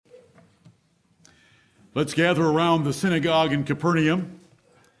Let's gather around the synagogue in Capernaum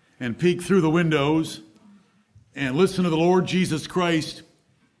and peek through the windows and listen to the Lord Jesus Christ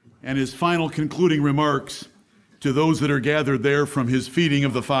and his final concluding remarks to those that are gathered there from his feeding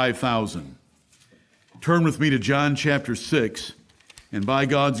of the 5,000. Turn with me to John chapter 6, and by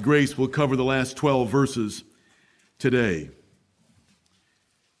God's grace, we'll cover the last 12 verses today.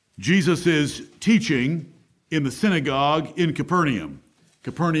 Jesus is teaching in the synagogue in Capernaum.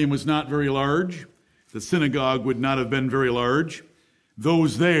 Capernaum was not very large. The synagogue would not have been very large.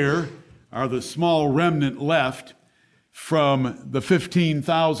 Those there are the small remnant left from the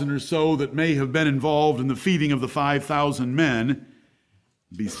 15,000 or so that may have been involved in the feeding of the 5,000 men,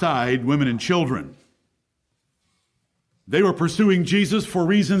 beside women and children. They were pursuing Jesus for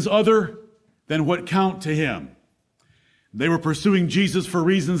reasons other than what count to him. They were pursuing Jesus for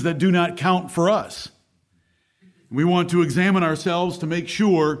reasons that do not count for us. We want to examine ourselves to make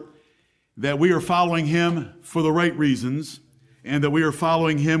sure that we are following him for the right reasons, and that we are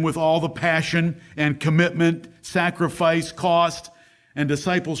following him with all the passion and commitment, sacrifice, cost, and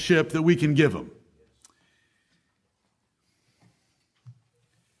discipleship that we can give him.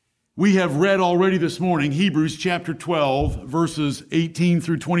 We have read already this morning Hebrews chapter 12, verses 18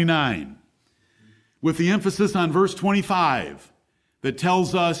 through 29, with the emphasis on verse 25 that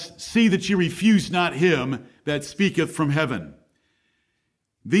tells us, "See that ye refuse not him that speaketh from heaven."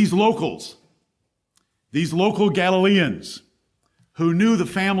 These local Galileans who knew the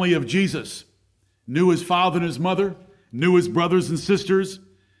family of Jesus, knew his father and his mother, knew his brothers and sisters,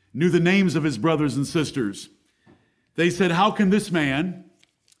 knew the names of his brothers and sisters, they said, "How can this man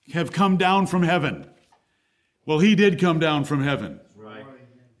have come down from heaven?" Well, he did come down from heaven. Right.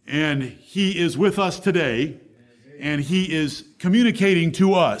 And he is with us today, and he is communicating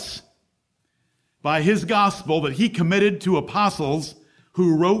to us by his gospel that he committed to apostles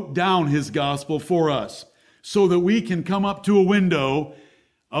who wrote down his gospel for us so that we can come up to a window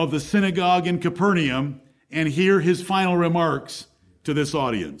of the synagogue in Capernaum and hear his final remarks to this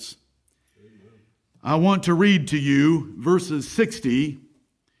audience. I want to read to you verses 60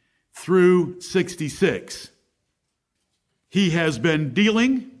 through 66. He has been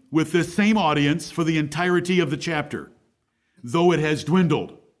dealing with this same audience for the entirety of the chapter, though it has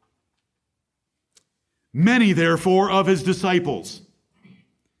dwindled. Many, therefore, of his disciples.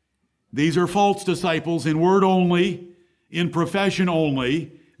 These are false disciples in word only, in profession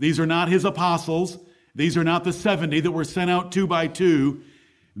only. These are not his apostles. These are not the 70 that were sent out 2 by 2.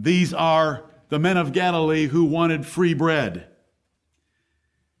 These are the men of Galilee who wanted free bread.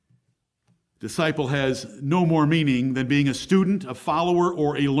 Disciple has no more meaning than being a student, a follower,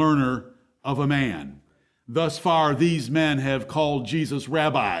 or a learner of a man. Thus far, these men have called Jesus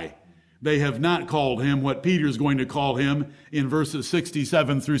Rabbi. They have not called him what Peter's going to call him in verses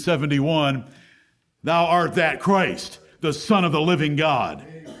 67 through 71. "Thou art that Christ, the Son of the living God."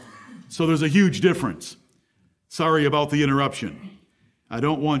 So there's a huge difference. Sorry about the interruption. I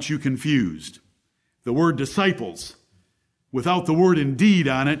don't want you confused. The word disciples, without the word indeed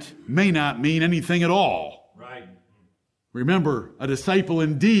on it, may not mean anything at all. Right. Remember, a disciple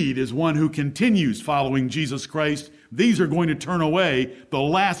indeed is one who continues following Jesus Christ. These are going to turn away. The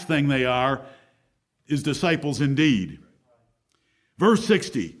last thing they are is disciples indeed. Verse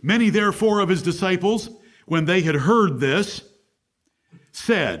 60, "Many therefore of his disciples, when they had heard this,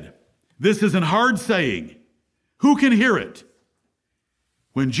 said, This is an hard saying. Who can hear it?"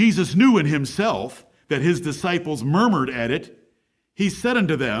 When Jesus knew in himself that his disciples murmured at it, he said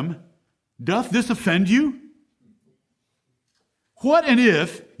unto them, "Doth this offend you? What and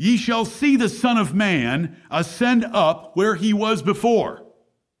if ye shall see the Son of Man ascend up where he was before?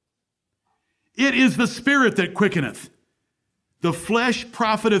 It is the Spirit that quickeneth. The flesh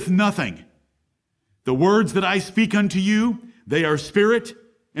profiteth nothing. The words that I speak unto you, they are spirit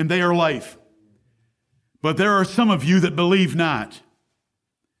and they are life. But there are some of you that believe not."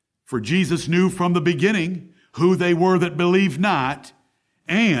 For Jesus knew from the beginning who they were that believed not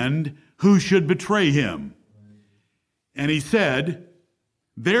and who should betray him. And he said,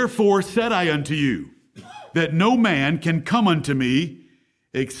 "Therefore said I unto you, that no man can come unto me,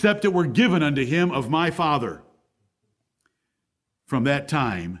 except it were given unto him of my Father." From that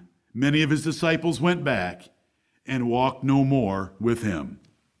time, many of his disciples went back and walked no more with him.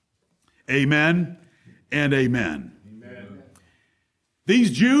 Amen and amen. Amen.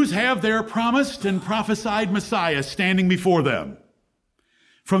 These Jews have their promised and prophesied Messiah standing before them.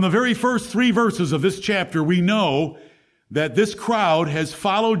 From the very first 3 verses of this chapter, we know that this crowd has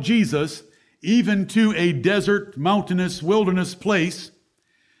followed Jesus even to a desert, mountainous, wilderness place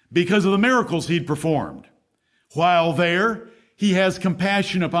because of the miracles he'd performed. While there, he has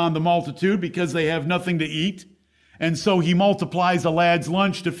compassion upon the multitude because they have nothing to eat. And so he multiplies a lad's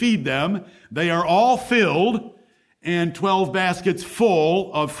lunch to feed them. They are all filled, and 12 baskets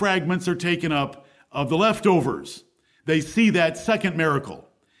full of fragments are taken up of the leftovers. They see that second miracle.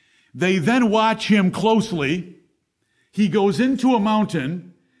 They then watch him closely. He goes into a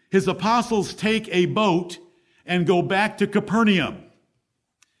mountain. His apostles take a boat and go back to Capernaum.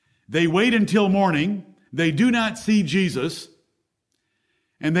 They wait until morning. They do not see Jesus.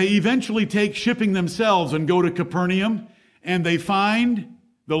 And they eventually take shipping themselves and go to Capernaum, and they find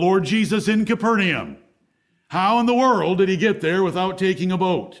the Lord Jesus in Capernaum. How in the world did he get there without taking a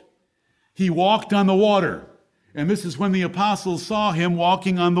boat? He walked on the water. And this is when the apostles saw him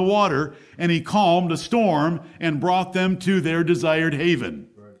walking on the water, and he calmed a storm and brought them to their desired haven.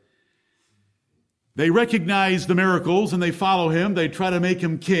 Right. They recognize the miracles and they follow him. They try to make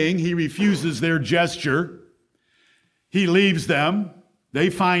him king. He refuses their gesture. He leaves them. They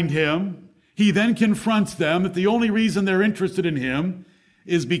find him. He then confronts them that the only reason they're interested in him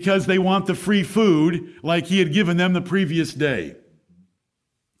is because they want the free food like he had given them the previous day.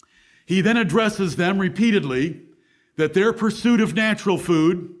 He then addresses them repeatedly that their pursuit of natural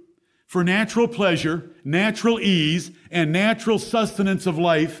food for natural pleasure, natural ease, and natural sustenance of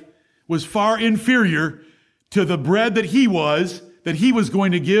life was far inferior to the bread that he was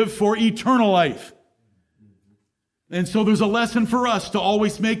going to give for eternal life. And so there's a lesson for us to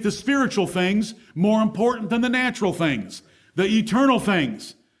always make the spiritual things more important than the natural things, the eternal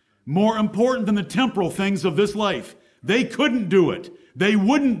things more important than the temporal things of this life. They couldn't do it. They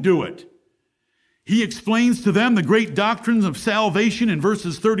wouldn't do it. He explains to them the great doctrines of salvation in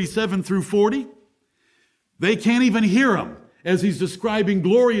verses 37 through 40. They can't even hear him as he's describing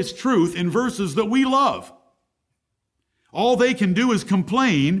glorious truth in verses that we love. All they can do is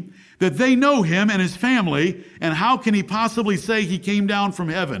complain that they know him and his family, and how can he possibly say he came down from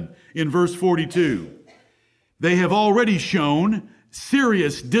heaven in verse 42? They have already shown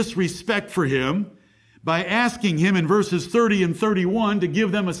serious disrespect for him by asking him in verses 30 and 31 to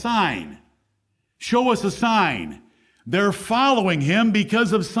give them a sign. Show us a sign. They're following him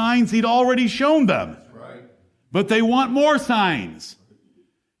because of signs he'd already shown them. Right. But they want more signs.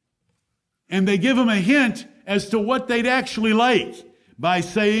 And they give him a hint as to what they'd actually like by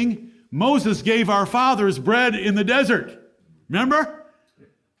saying, Moses gave our fathers bread in the desert. Remember?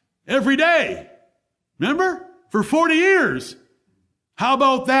 Every day. Remember? For 40 years. How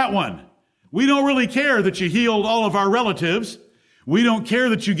about that one? We don't really care that you healed all of our relatives. We don't care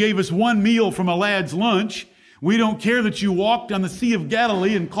that you gave us one meal from a lad's lunch. We don't care that you walked on the Sea of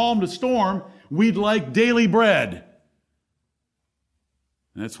Galilee and calmed a storm. We'd like daily bread.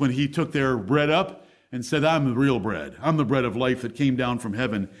 And that's when he took their bread up and said, I'm the real bread. I'm the bread of life that came down from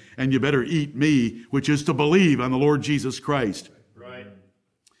heaven, and you better eat me, which is to believe on the Lord Jesus Christ. Right.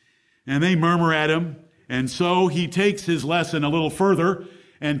 And they murmur at him, and so he takes his lesson a little further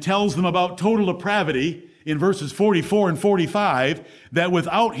and tells them about total depravity in verses 44 and 45, that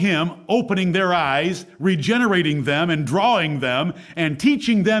without him opening their eyes, regenerating them and drawing them and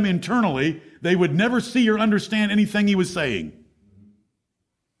teaching them internally, they would never see or understand anything he was saying.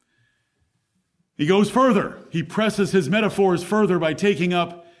 He goes further. He presses his metaphors further by taking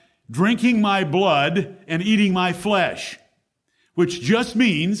up drinking my blood and eating my flesh, which just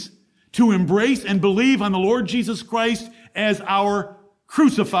means to embrace and believe on the Lord Jesus Christ as our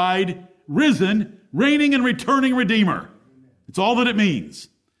crucified, risen, reigning and returning Redeemer. It's all that it means.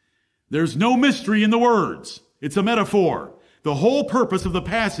 There's no mystery in the words. It's a metaphor. The whole purpose of the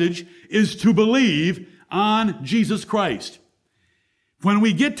passage is to believe on Jesus Christ. When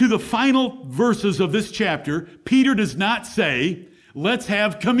we get to the final verses of this chapter, Peter does not say, let's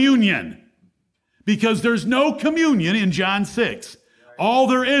have communion, because there's no communion in John 6. All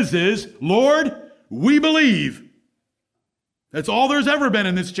there is, Lord, we believe. That's all there's ever been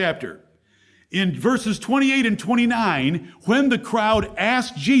in this chapter. In verses 28 and 29, when the crowd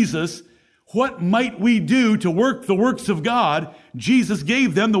asked Jesus, what might we do to work the works of God? Jesus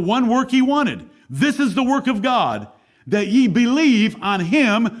gave them the one work he wanted. This is the work of God, that ye believe on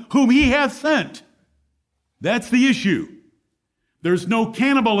him whom he hath sent. That's the issue. There's no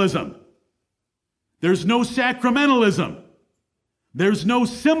cannibalism. There's no sacramentalism. There's no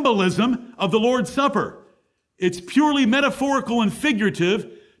symbolism of the Lord's Supper. It's purely metaphorical and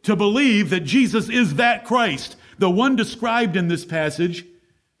figurative to believe that Jesus is that Christ, the one described in this passage,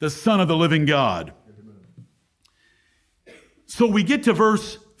 the Son of the living God. So we get to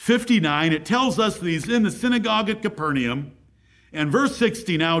verse 59. It tells us that he's in the synagogue at Capernaum. And verse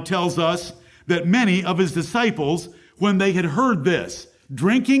 60 now tells us that many of his disciples, when they had heard this,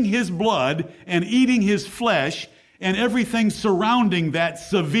 drinking his blood and eating his flesh, and everything surrounding that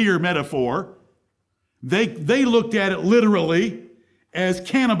severe metaphor, they looked at it literally as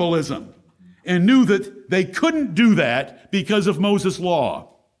cannibalism and knew that they couldn't do that because of Moses'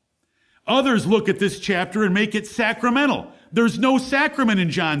 law. Others look at this chapter and make it sacramental. There's no sacrament in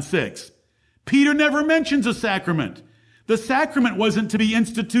John 6. Peter never mentions a sacrament. The sacrament wasn't to be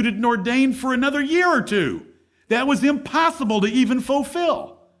instituted and ordained for another year or two. That was impossible to even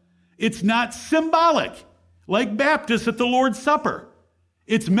fulfill. It's not symbolic, like Baptists at the Lord's Supper.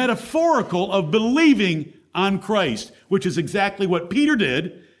 It's metaphorical of believing on Christ, which is exactly what Peter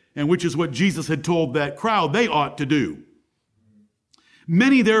did, and which is what Jesus had told that crowd they ought to do.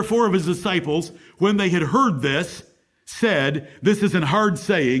 Many, therefore, of his disciples, when they had heard this, said, "This is an hard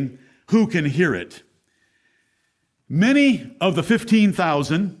saying, who can hear it?" Many of the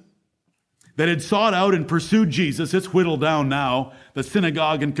 15,000 that had sought out and pursued Jesus, it's whittled down now. The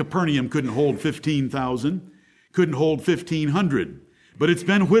synagogue in Capernaum couldn't hold 15,000, couldn't hold 1,500. But it's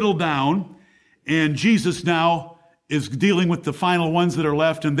been whittled down, and Jesus now is dealing with the final ones that are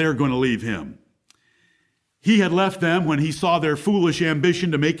left, and they're going to leave him. He had left them when he saw their foolish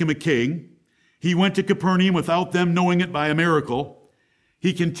ambition to make him a king. He went to Capernaum without them knowing it by a miracle.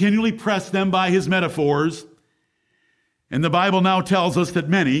 He continually pressed them by his metaphors. And the Bible now tells us that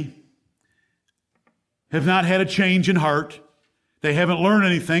many have not had a change in heart. They haven't learned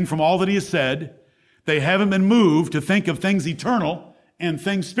anything from all that he has said. They haven't been moved to think of things eternal and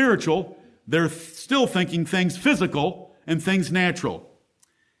things spiritual. They're still thinking things physical and things natural.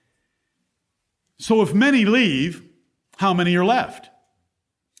 So if many leave, how many are left?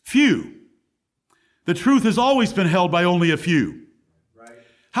 Few. The truth has always been held by only a few. Right.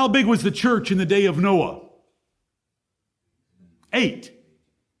 How big was the church in the day of Noah? 8.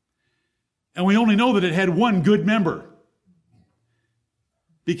 And we only know that it had one good member,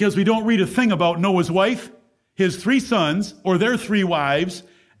 because we don't read a thing about Noah's wife, his 3 sons, or their 3 wives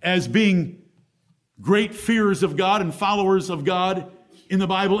as being great fearers of God and followers of God in the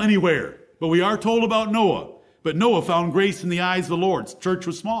Bible anywhere. But we are told about Noah. But Noah found grace in the eyes of the Lord. His church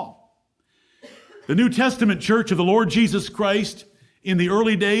was small. The New Testament church of the Lord Jesus Christ in the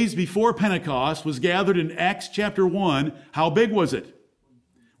early days before Pentecost was gathered in Acts chapter 1. How big was it?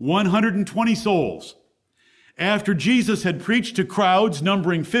 120 souls. After Jesus had preached to crowds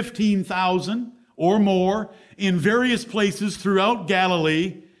numbering 15,000 or more in various places throughout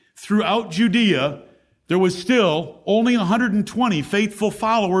Galilee, throughout Judea, there was still only 120 faithful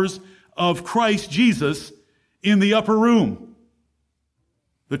followers of Christ Jesus in the upper room.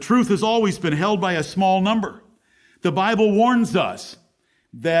 The truth has always been held by a small number. The Bible warns us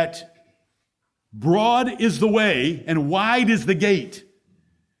that broad is the way and wide is the gate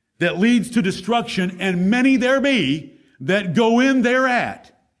that leads to destruction, and many there be that go in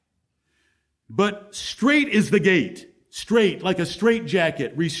thereat. But straight is the gate, straight like a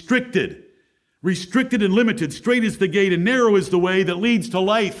straitjacket, restricted and limited. Straight is the gate, and narrow is the way that leads to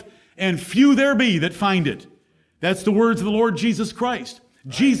life, and few there be that find it. That's the words of the Lord Jesus Christ.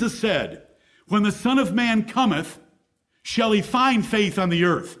 Right. Jesus said, "When the Son of Man cometh, shall he find faith on the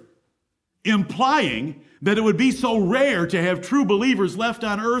earth?" Implying that it would be so rare to have true believers left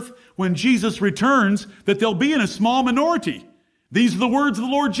on earth when Jesus returns that they'll be in a small minority. These are the words of the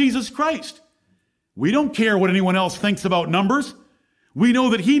Lord Jesus Christ. We don't care what anyone else thinks about numbers. We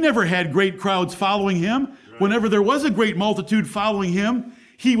know that he never had great crowds following him. Right. Whenever there was a great multitude following him,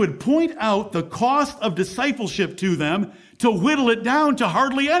 he would point out the cost of discipleship to them to whittle it down to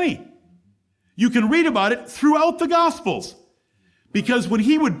hardly any. You can read about it throughout the Gospels. Because when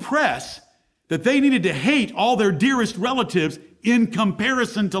he would press that they needed to hate all their dearest relatives in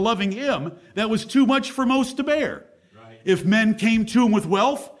comparison to loving him, that was too much for most to bear. Right. If men came to him with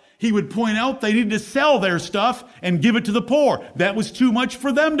wealth, he would point out they needed to sell their stuff and give it to the poor. That was too much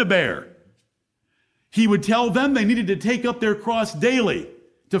for them to bear. He would tell them they needed to take up their cross daily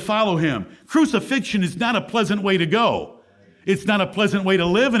to follow him. Crucifixion is not a pleasant way to go. It's not a pleasant way to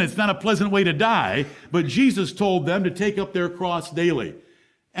live, and it's not a pleasant way to die. But Jesus told them to take up their cross daily.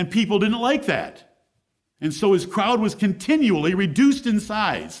 And people didn't like that. And so his crowd was continually reduced in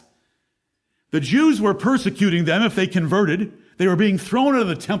size. The Jews were persecuting them if they converted. They were being thrown out of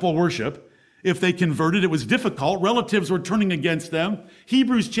the temple worship. If they converted, it was difficult. Relatives were turning against them.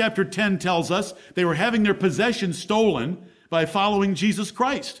 Hebrews chapter 10 tells us they were having their possessions stolen by following Jesus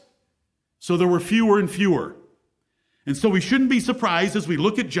Christ. So there were fewer and fewer. And so we shouldn't be surprised as we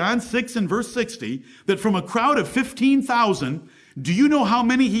look at John 6 and verse 60 that from a crowd of 15,000, do you know how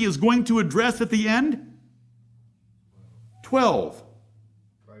many he is going to address at the end? 12.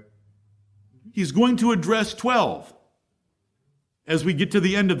 He's going to address 12 as we get to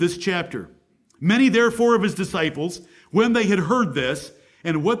the end of this chapter. Many therefore of his disciples, when they had heard this,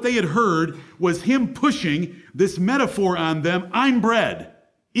 and what they had heard was him pushing this metaphor on them, I'm bread,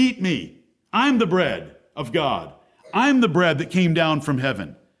 eat me. I'm the bread of God. I'm the bread that came down from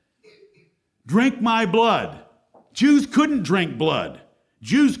heaven. Drink my blood. Jews couldn't drink blood.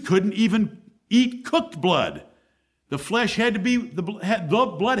 Jews couldn't even eat cooked blood. The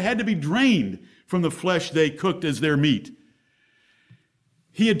blood had to be drained from the flesh they cooked as their meat.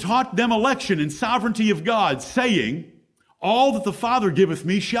 He had taught them election and sovereignty of God, saying, all that the Father giveth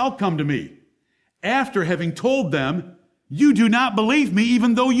me shall come to me. After having told them, you do not believe me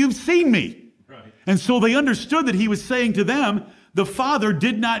even though you've seen me. Right. And so they understood that he was saying to them, the Father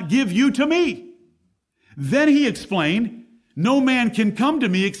did not give you to me. Then he explained, no man can come to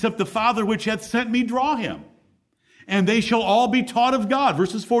me except the Father which hath sent me draw him. And they shall all be taught of God.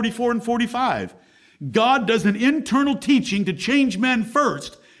 Verses 44 and 45. God does an internal teaching to change men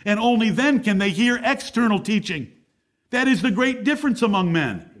first, and only then can they hear external teaching. That is the great difference among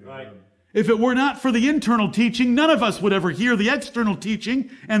men. Right. If it were not for the internal teaching, none of us would ever hear the external teaching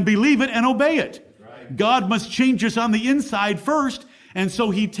and believe it and obey it. Right. God must change us on the inside first, and so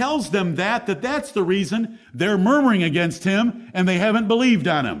he tells them that's the reason they're murmuring against him and they haven't believed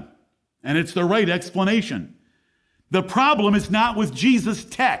on him. And it's the right explanation. The problem is not with Jesus'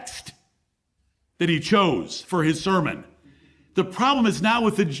 text that he chose for his sermon. The problem is not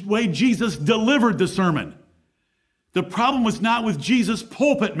with the way Jesus delivered the sermon. The problem was not with Jesus'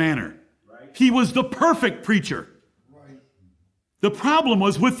 pulpit manner. Right. He was the perfect preacher. Right. The problem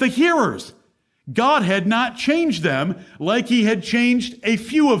was with the hearers. God had not changed them like he had changed a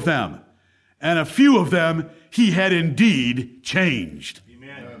few of them. And a few of them he had indeed changed.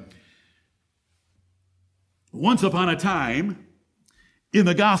 Amen. Once upon a time, in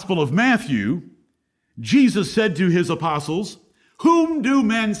the Gospel of Matthew, Jesus said to his apostles, whom do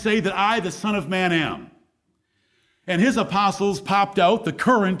men say that I, the Son of Man, am? And his apostles popped out the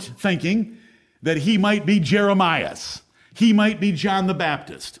current thinking that he might be Jeremiah. He might be John the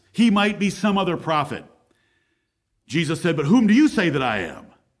Baptist. He might be some other prophet. Jesus said, but whom do you say that I am?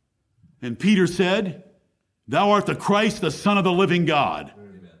 And Peter said, thou art the Christ, the Son of the living God.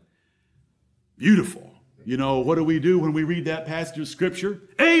 Amen. Beautiful. You know, what do we do when we read that passage of Scripture?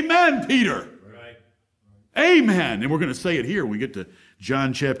 Amen, Peter. Right. Amen. And we're going to say it here. We get to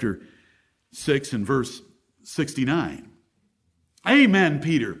John chapter 6 and verse 69. Amen,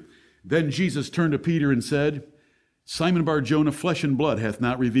 Peter. Then Jesus turned to Peter and said, Simon Bar-Jonah, flesh and blood hath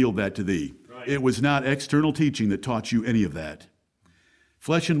not revealed that to thee. Right. It was not external teaching that taught you any of that.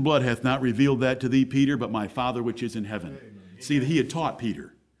 Flesh and blood hath not revealed that to thee, Peter, but my Father which is in heaven. Amen. See, he had taught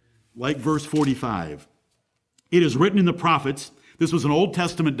Peter. Like verse 45. It is written in the prophets, this was an Old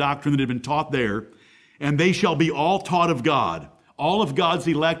Testament doctrine that had been taught there, and they shall be all taught of God. All of God's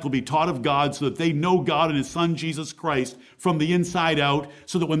elect will be taught of God so that they know God and his Son, Jesus Christ, from the inside out,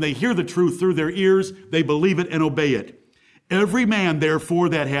 so that when they hear the truth through their ears, they believe it and obey it. Every man, therefore,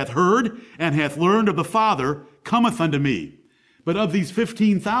 that hath heard and hath learned of the Father cometh unto me. But of these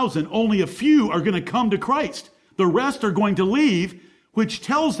 15,000, only a few are going to come to Christ. The rest are going to leave, which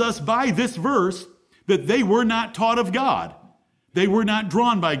tells us by this verse that they were not taught of God. They were not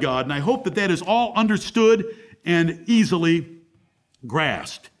drawn by God. And I hope that that is all understood and easily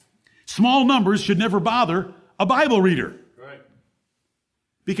grasped. Small numbers should never bother a Bible reader. Right.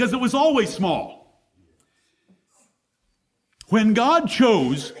 Because it was always small. When God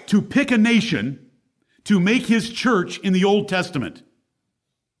chose to pick a nation to make his church in the Old Testament,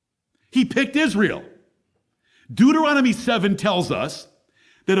 he picked Israel. Deuteronomy 7 tells us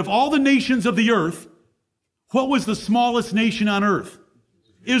that of all the nations of the earth, what was the smallest nation on earth?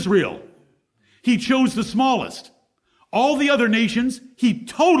 Israel. He chose the smallest. All the other nations, he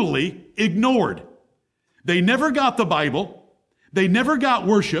totally ignored. They never got the Bible. They never got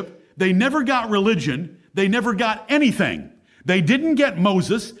worship. They never got religion. They never got anything. They didn't get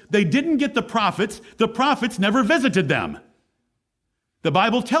Moses. They didn't get the prophets. The prophets never visited them. The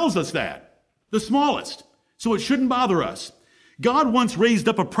Bible tells us that. The smallest. So it shouldn't bother us. God once raised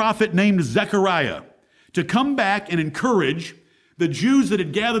up a prophet named Zechariah to come back and encourage the Jews that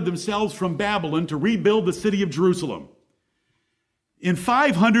had gathered themselves from Babylon to rebuild the city of Jerusalem. In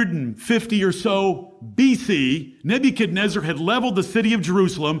 550 or so BC, Nebuchadnezzar had leveled the city of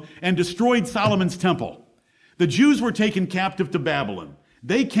Jerusalem and destroyed Solomon's temple. The Jews were taken captive to Babylon.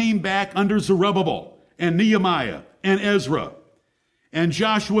 They came back under Zerubbabel and Nehemiah and Ezra and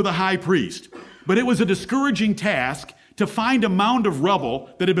Joshua the high priest. But it was a discouraging task to find a mound of rubble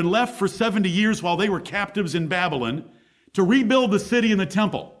that had been left for 70 years while they were captives in Babylon to rebuild the city and the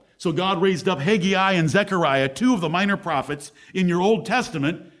temple. So God raised up Haggai and Zechariah, two of the minor prophets in your Old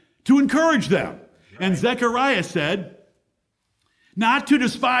Testament, to encourage them. And Zechariah said, not to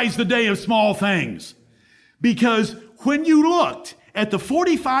despise the day of small things. Because when you looked at the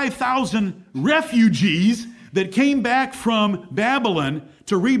 45,000 refugees that came back from Babylon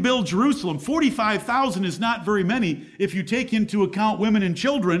to rebuild Jerusalem, 45,000 is not very many if you take into account women and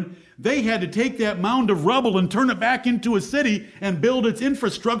children. They had to take that mound of rubble and turn it back into a city and build its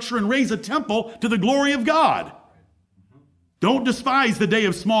infrastructure and raise a temple to the glory of God. Don't despise the day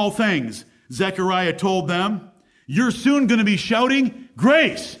of small things, Zechariah told them. You're soon going to be shouting,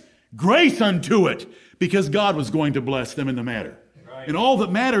 grace, grace unto it, because God was going to bless them in the matter. Right. And all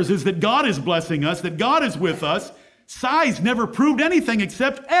that matters is that God is blessing us, that God is with us. Size never proved anything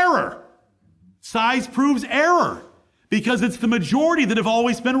except error. Size proves error because it's the majority that have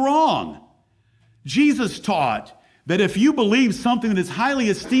always been wrong. Jesus taught that if you believe something that is highly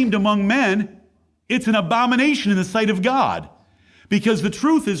esteemed among men, it's an abomination in the sight of God because the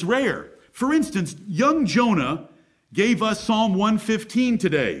truth is rare. For instance, young Jonah gave us Psalm 115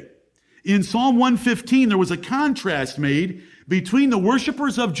 today. In Psalm 115, there was a contrast made between the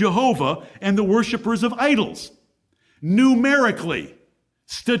worshipers of Jehovah and the worshipers of idols. Numerically,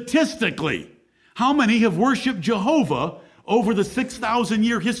 statistically, how many have worshiped Jehovah over the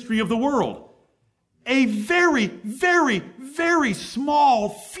 6,000-year history of the world? A very, very, very small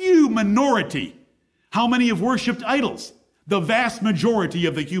few minority. How many have worshiped idols? The vast majority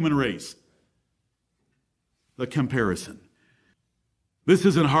of the human race. The comparison. This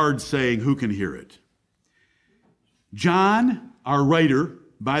isn't hard saying, who can hear it? John, our writer,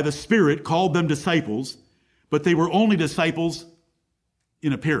 by the Spirit, called them disciples, but they were only disciples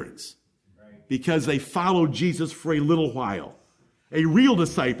in appearance because they followed Jesus for a little while. A real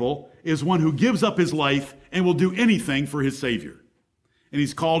disciple is one who gives up his life and will do anything for his Savior. And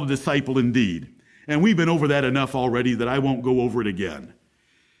he's called a disciple indeed. And we've been over that enough already that I won't go over it again.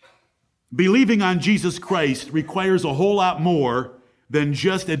 Believing on Jesus Christ requires a whole lot more than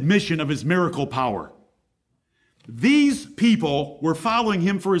just admission of his miracle power. These people were following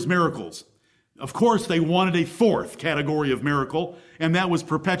him for his miracles. Of course, they wanted a fourth category of miracle, and that was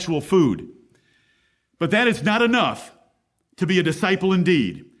perpetual food. But that is not enough to be a disciple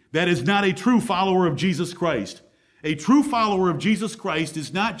indeed. That is not a true follower of Jesus Christ. A true follower of Jesus Christ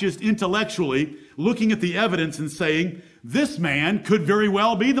is not just intellectually looking at the evidence and saying, this man could very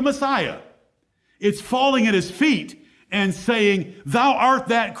well be the Messiah. It's falling at his feet and saying, thou art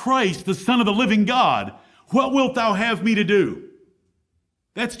that Christ, the Son of the living God. What wilt thou have me to do?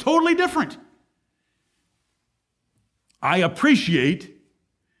 That's totally different. I appreciate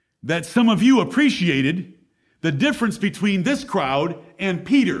that some of you appreciated the difference between this crowd and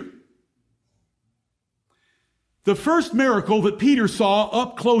Peter. The first miracle that Peter saw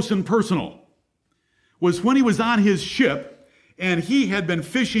up close and personal was when he was on his ship and he had been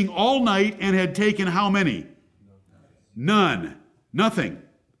fishing all night and had taken how many? None. Nothing.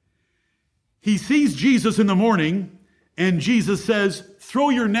 He sees Jesus in the morning and Jesus says, throw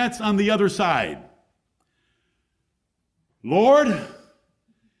your nets on the other side. Lord,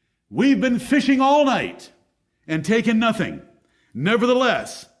 we've been fishing all night and taken nothing.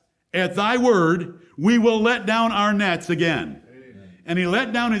 Nevertheless, at thy word, we will let down our nets again. Amen. And he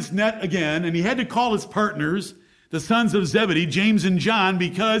let down his net again, and he had to call his partners, the sons of Zebedee, James and John,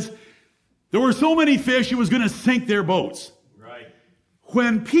 because there were so many fish, it was going to sink their boats. Right.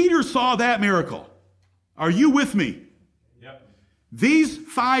 When Peter saw that miracle, are you with me? Yep. These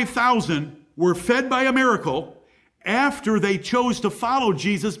 5,000 were fed by a miracle after they chose to follow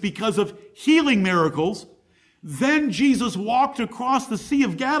Jesus because of healing miracles. Then Jesus walked across the Sea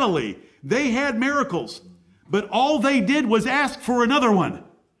of Galilee. They had miracles, but all they did was ask for another one.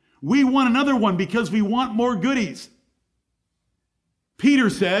 We want another one because we want more goodies. Peter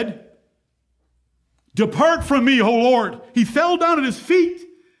said, depart from me, O Lord. He fell down at his feet.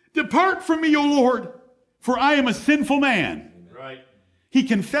 Depart from me, O Lord, for I am a sinful man. Right. He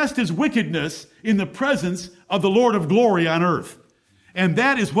confessed his wickedness in the presence of the Lord of glory on earth. And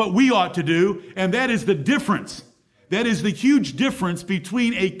that is what we ought to do, and that is the difference. That is the huge difference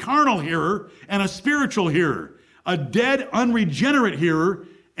between a carnal hearer and a spiritual hearer. A dead, unregenerate hearer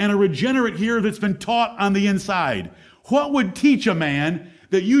and a regenerate hearer that's been taught on the inside. What would teach a man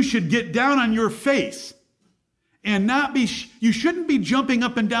that you should get down on your face and not be, you shouldn't be jumping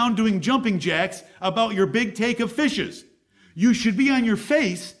up and down doing jumping jacks about your big take of fishes. You should be on your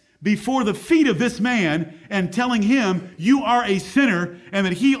face before the feet of this man and telling him you are a sinner and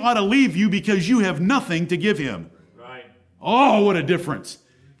that he ought to leave you because you have nothing to give him. Right. Oh, what a difference.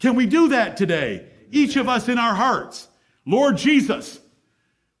 Can we do that today? Each of us in our hearts. Lord Jesus,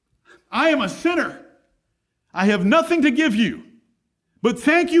 I am a sinner. I have nothing to give you, But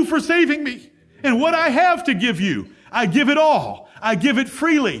thank you for saving me. And what I have to give you, I give it all. I give it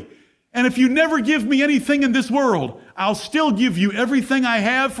freely. And if you never give me anything in this world, I'll still give you everything I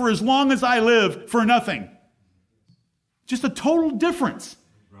have for as long as I live for nothing. Just a total difference.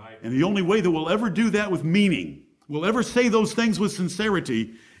 Right. And the only way that we'll ever do that with meaning, we'll ever say those things with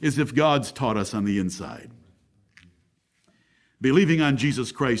sincerity, is if God's taught us on the inside. Believing on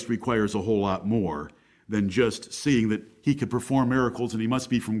Jesus Christ requires a whole lot more than just seeing that he could perform miracles and he must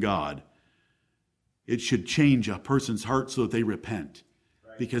be from God. It should change a person's heart so that they repent.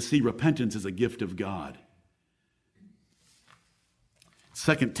 Because, see, repentance is a gift of God.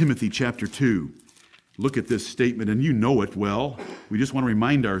 2 Timothy chapter 2. Look at this statement, and you know it well. We just want to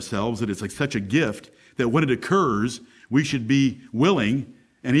remind ourselves that it's like such a gift that when it occurs, we should be willing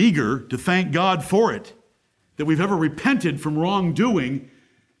and eager to thank God for it. That we've ever repented from wrongdoing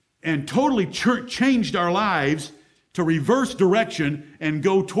and totally changed our lives to reverse direction and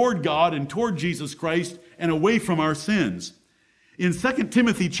go toward God and toward Jesus Christ and away from our sins. In 2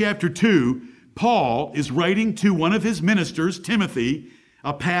 Timothy chapter 2, Paul is writing to one of his ministers, Timothy.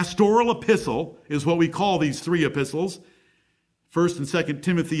 A pastoral epistle is what we call these three epistles, 1 and 2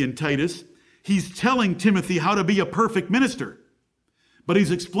 Timothy and Titus. He's telling Timothy how to be a perfect minister. But he's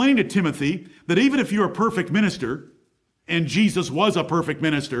explained to Timothy that even if you're a perfect minister, and Jesus was a perfect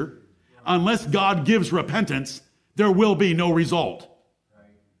minister, unless God gives repentance, there will be no result.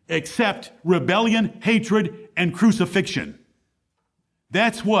 Except rebellion, hatred, and crucifixion.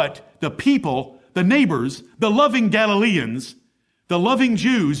 That's what the people, the neighbors, the loving Galileans, the loving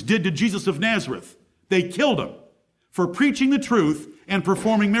Jews did to Jesus of Nazareth. They killed him for preaching the truth and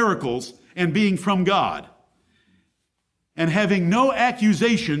performing miracles and being from God. And having no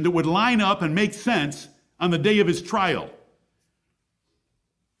accusation that would line up and make sense on the day of his trial.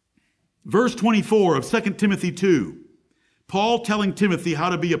 Verse 24 of 2 Timothy 2. Paul telling Timothy how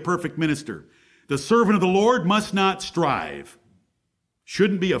to be a perfect minister. The servant of the Lord must not strive.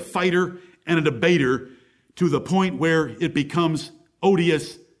 Shouldn't be a fighter and a debater to the point where it becomes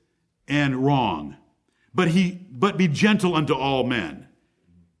odious and wrong. But be gentle unto all men.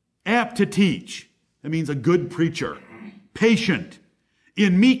 Apt to teach. That means a good preacher. Patient.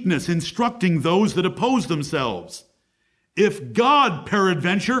 In meekness, instructing those that oppose themselves. If God,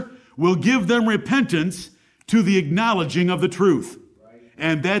 peradventure, will give them repentance to the acknowledging of the truth.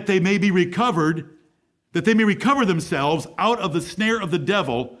 And that they may be recovered, that they may recover themselves out of the snare of the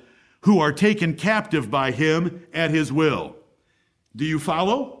devil, who are taken captive by him at his will. Do you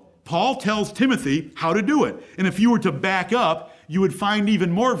follow? Paul tells Timothy how to do it. And if you were to back up, you would find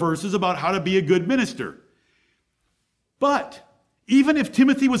even more verses about how to be a good minister. But even if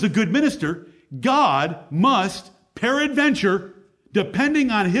Timothy was a good minister, God must, peradventure, depending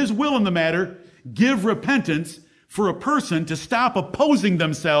on his will in the matter, give repentance for a person to stop opposing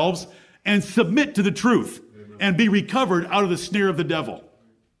themselves and submit to the truth and be recovered out of the snare of the devil.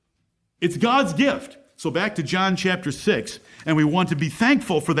 It's God's gift. So back to John chapter 6, and we want to be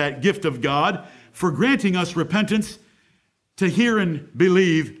thankful for that gift of God for granting us repentance to hear and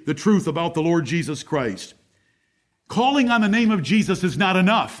believe the truth about the Lord Jesus Christ. Calling on the name of Jesus is not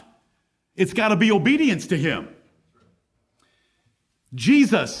enough. It's got to be obedience to him.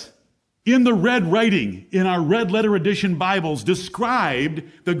 Jesus, in the red writing, in our red letter edition Bibles, described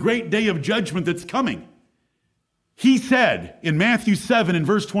the great day of judgment that's coming. He said in Matthew 7 and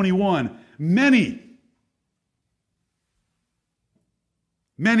verse 21, many,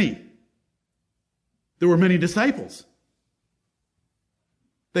 there were many disciples.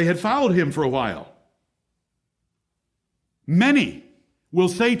 They had followed him for a while. Many will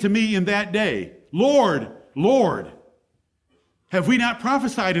say to me in that day, Lord, Lord, have we not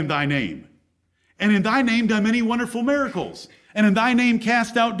prophesied in thy name? And in thy name done many wonderful miracles? And in thy name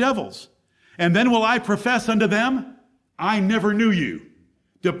cast out devils? And then will I profess unto them, I never knew you.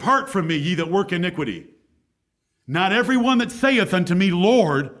 Depart from me, ye that work iniquity. Not every one that saith unto me,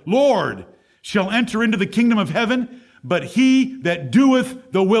 Lord, Lord, shall enter into the kingdom of heaven, but he that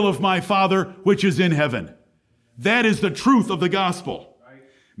doeth the will of my Father which is in heaven. That is the truth of the gospel.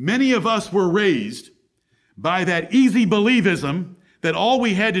 Many of us were raised by that easy believism that all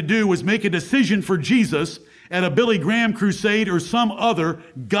we had to do was make a decision for Jesus at a Billy Graham crusade or some other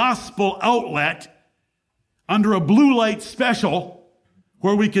gospel outlet under a blue light special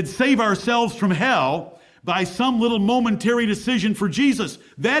where we could save ourselves from hell by some little momentary decision for Jesus.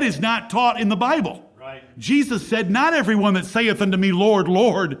 That is not taught in the Bible. Right. Jesus said, not everyone that saith unto me, Lord,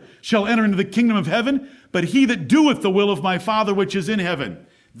 Lord, shall enter into the kingdom of heaven, but he that doeth the will of my Father which is in heaven.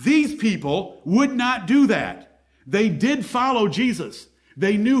 These people would not do that. They did follow Jesus.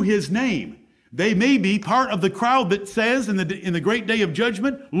 They knew his name. They may be part of the crowd that says in the great day of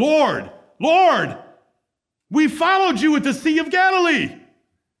judgment, Lord, Lord, we followed you at the Sea of Galilee.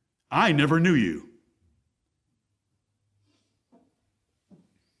 I never knew you.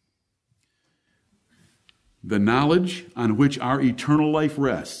 The knowledge on which our eternal life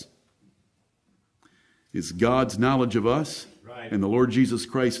rests is God's knowledge of us and the Lord Jesus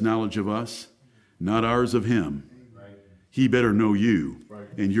Christ's knowledge of us, not ours of him. He better know you,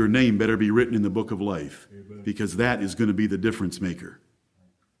 and your name better be written in the book of life, because that is going to be the difference maker.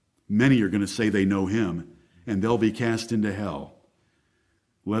 Many are going to say they know him, and they'll be cast into hell.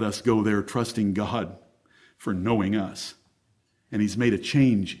 Let us go there trusting God for knowing us. And he's made a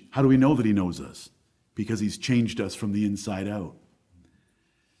change. How do we know that he knows us? Because he's changed us from the inside out.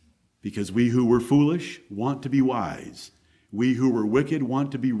 Because we who were foolish want to be wise. We who were wicked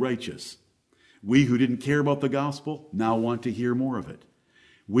want to be righteous. We who didn't care about the gospel now want to hear more of it.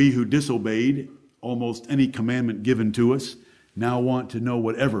 We who disobeyed almost any commandment given to us now want to know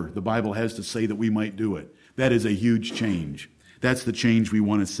whatever the Bible has to say that we might do it. That is a huge change. That's the change we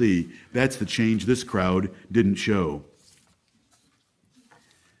want to see. That's the change this crowd didn't show.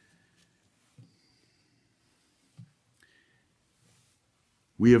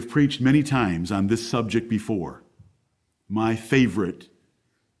 We have preached many times on this subject before. My favorite,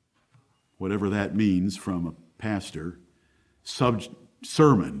 whatever that means from a pastor,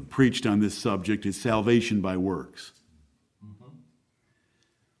 sermon preached on this subject is salvation by works.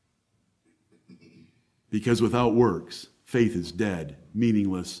 Because without works, faith is dead,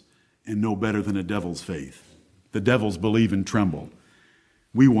 meaningless, and no better than a devil's faith. The devils believe and tremble.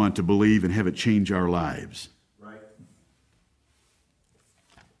 We want to believe and have it change our lives. Right.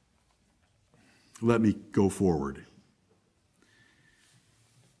 Let me go forward.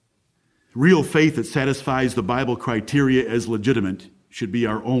 Real faith that satisfies the Bible criteria as legitimate should be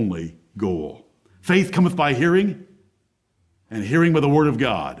our only goal. Faith cometh by hearing, and hearing by the word of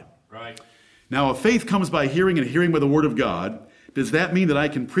God. Right. Now, if faith comes by hearing and hearing by the word of God, does that mean that I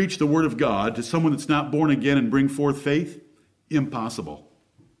can preach the word of God to someone that's not born again and bring forth faith? Impossible.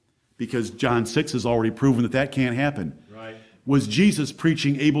 Because John 6 has already proven that that can't happen. Right. Was Jesus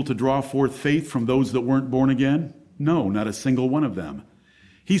preaching able to draw forth faith from those that weren't born again? No, not a single one of them.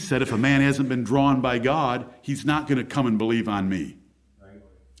 He said if a man hasn't been drawn by God, he's not going to come and believe on me. Right.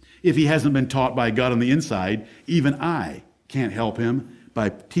 If he hasn't been taught by God on the inside, even I can't help him by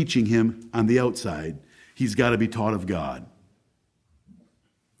teaching him on the outside. He's got to be taught of God.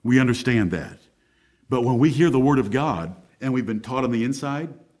 We understand that. But when we hear the word of God and we've been taught on the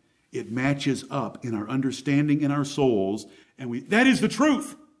inside, it matches up in our understanding in our souls, and that is the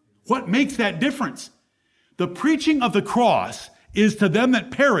truth. What makes that difference? The preaching of the cross is to them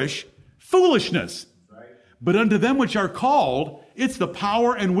that perish foolishness. Right. But unto them which are called, it's the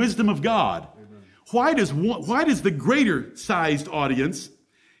power and wisdom of God. Why does the greater sized audience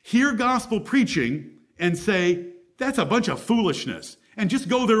hear gospel preaching and say, that's a bunch of foolishness, and just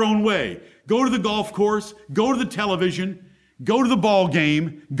go their own way? Go to the golf course, go to the television, go to the ball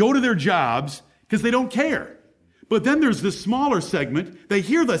game, go to their jobs, because they don't care. But then there's this smaller segment. They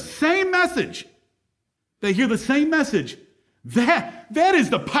hear the same message. They hear the same message. That is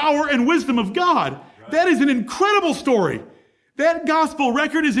the power and wisdom of God. Right. That is an incredible story. That gospel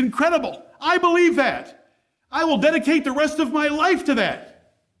record is incredible. I believe that. I will dedicate the rest of my life to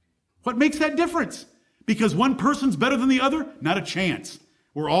that. What makes that difference? Because one person's better than the other? Not a chance.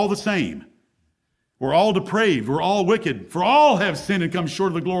 We're all the same. We're all depraved. We're all wicked. For all have sinned and come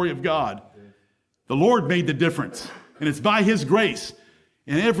short of the glory of God. The Lord made the difference. And it's by his grace.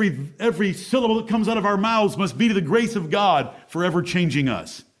 And every syllable that comes out of our mouths must be to the grace of God forever changing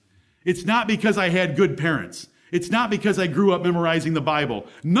us. It's not because I had good parents. It's not because I grew up memorizing the Bible.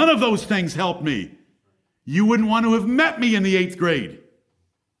 None of those things helped me. You wouldn't want to have met me in the 8th grade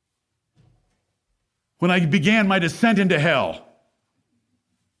when I began my descent into hell.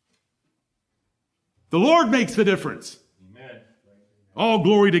 The Lord makes the difference. Amen. All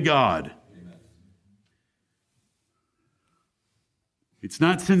glory to God. Amen. It's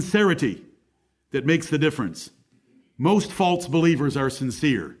not sincerity that makes the difference. Most false believers are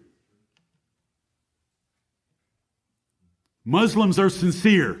sincere. Muslims are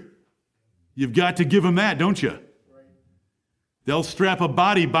sincere. You've got to give them that, don't you? They'll strap a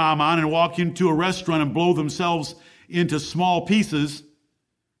body bomb on and walk into a restaurant and blow themselves into small pieces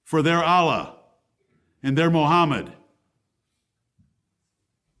for their Allah and their Muhammad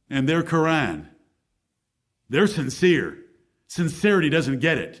and their Quran. They're sincere. Sincerity doesn't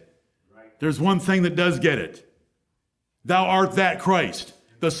get it. There's one thing that does get it. Thou art that Christ,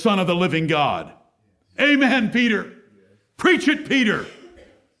 the Son of the living God. Amen, Peter. Preach it, Peter.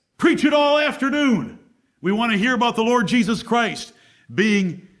 Preach it all afternoon. We want to hear about the Lord Jesus Christ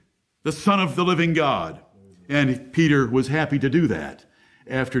being the Son of the living God. And Peter was happy to do that.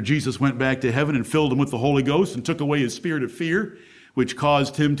 After Jesus went back to heaven and filled him with the Holy Ghost and took away his spirit of fear, which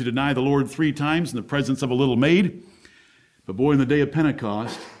caused him to deny the Lord 3 times in the presence of a little maid. But boy, in the day of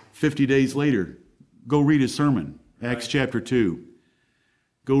Pentecost, 50 days later, go read his sermon, Acts chapter 2.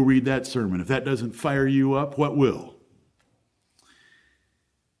 Go read that sermon. If that doesn't fire you up, what will?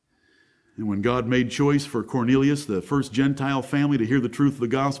 And when God made choice for Cornelius, the first Gentile family, to hear the truth of the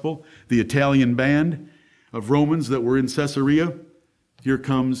gospel, the Italian band of Romans that were in Caesarea, here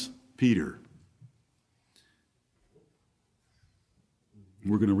comes Peter.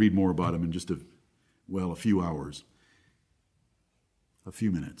 We're going to read more about him in just a few hours, a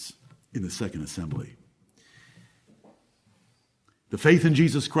few minutes in the second assembly. The faith in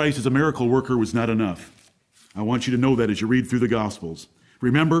Jesus Christ as a miracle worker was not enough. I want you to know that as you read through the Gospels.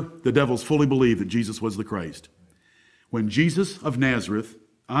 Remember, the devils fully believed that Jesus was the Christ. When Jesus of Nazareth,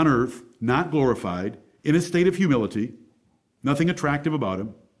 on earth, not glorified, in a state of humility, nothing attractive about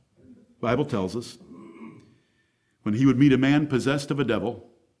him, the Bible tells us, when he would meet a man possessed of a devil,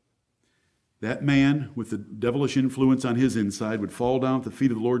 that man with the devilish influence on his inside would fall down at the feet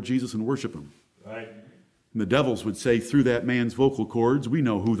of the Lord Jesus and worship him. Right. And the devils would say through that man's vocal cords, "We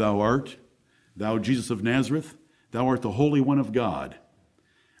know who thou art, thou Jesus of Nazareth, thou art the Holy One of God.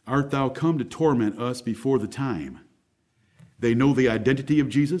 Art thou come to torment us before the time?" They know the identity of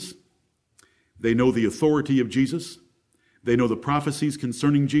Jesus. They know the authority of Jesus. They know the prophecies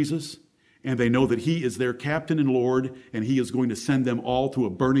concerning Jesus. And they know that he is their captain and Lord, and he is going to send them all to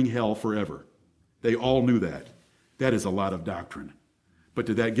a burning hell forever. They all knew that. That is a lot of doctrine. But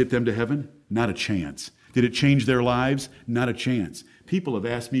did that get them to heaven? Not a chance. Did it change their lives? Not a chance. People have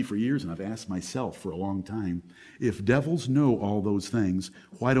asked me for years, and I've asked myself for a long time, if devils know all those things,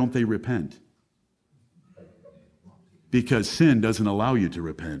 why don't they repent? Because sin doesn't allow you to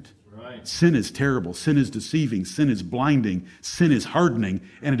repent. Right. Sin is terrible. Sin is deceiving. Sin is blinding. Sin is hardening.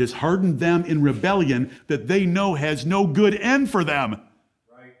 And it has hardened them in rebellion that they know has no good end for them.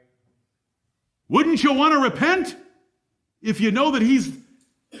 Right. Wouldn't you want to repent if you know that he's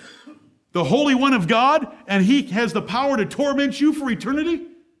the Holy One of God and he has the power to torment you for eternity?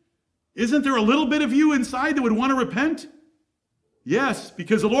 Isn't there a little bit of you inside that would want to repent? Yes,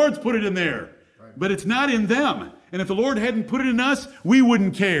 because the Lord's put it in there. Right. But it's not in them. And if the Lord hadn't put it in us, we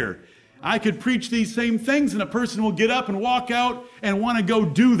wouldn't care. I could preach these same things and a person will get up and walk out and want to go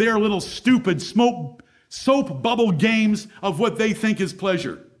do their little stupid soap bubble games of what they think is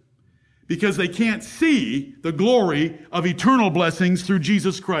pleasure. Because they can't see the glory of eternal blessings through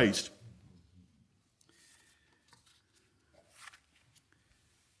Jesus Christ.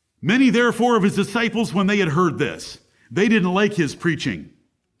 Many, therefore, of his disciples, when they had heard this, they didn't like his preaching.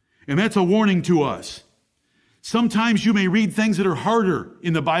 And that's a warning to us. Sometimes you may read things that are harder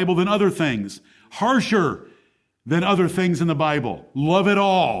in the Bible than other things, harsher than other things in the Bible. Love it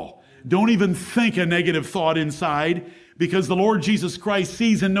all. Don't even think a negative thought inside, because the Lord Jesus Christ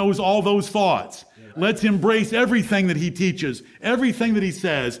sees and knows all those thoughts. Let's embrace everything that he teaches, everything that he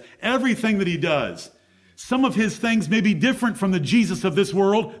says, everything that he does. Some of his things may be different from the Jesus of this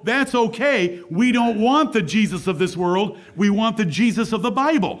world. That's okay. We don't want the Jesus of this world. We want the Jesus of the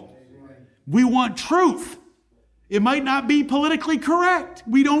Bible. We want truth. It might not be politically correct.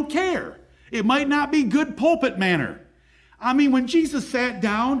 We don't care. It might not be good pulpit manner. I mean, when Jesus sat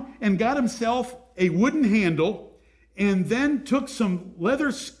down and got himself a wooden handle and then took some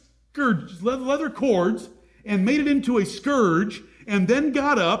leather cords and made it into a scourge and then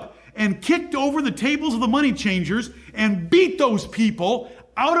got up and kicked over the tables of the money changers and beat those people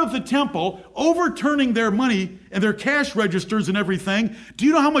out of the temple, overturning their money and their cash registers and everything. Do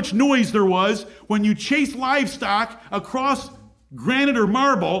you know how much noise there was when you chase livestock across granite or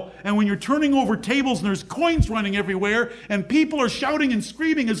marble, and when you're turning over tables and there's coins running everywhere, and people are shouting and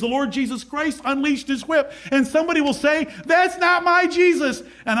screaming as the Lord Jesus Christ unleashed his whip? And somebody will say, "That's not my Jesus."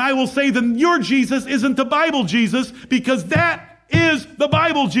 And I will say, then your Jesus isn't the Bible Jesus, because that is the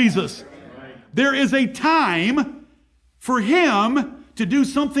Bible Jesus. There is a time for him to do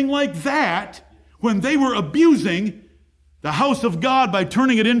something like that when they were abusing the house of God by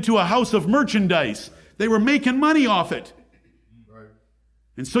turning it into a house of merchandise. They were making money off it. Right.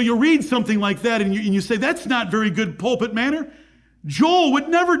 And so you read something like that and you say, that's not very good pulpit manner. Joel would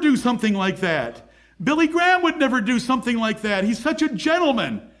never do something like that. Billy Graham would never do something like that. He's such a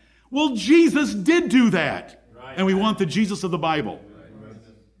gentleman. Well, Jesus did do that. Right. And we want the Jesus of the Bible.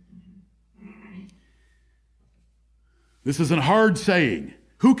 This isn't hard saying.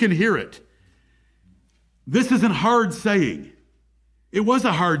 Who can hear it? This isn't hard saying. It was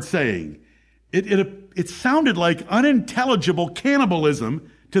a hard saying. It sounded like unintelligible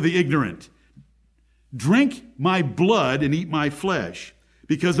cannibalism to the ignorant. Drink my blood and eat my flesh,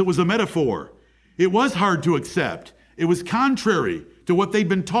 because it was a metaphor. It was hard to accept. It was contrary to what they'd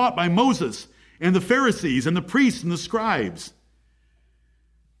been taught by Moses and the Pharisees and the priests and the scribes.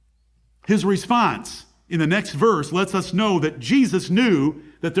 His response in the next verse lets us know that Jesus knew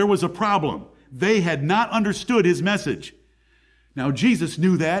that there was a problem. They had not understood his message. Now, Jesus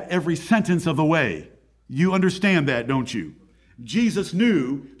knew that every sentence of the way. You understand that, don't you? Jesus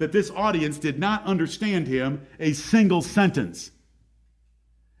knew that this audience did not understand him a single sentence,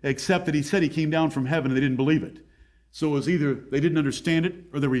 except that he said he came down from heaven and they didn't believe it. So it was either they didn't understand it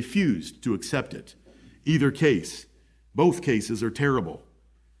or they refused to accept it. Either case, both cases are terrible.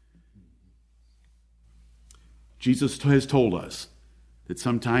 Jesus has told us that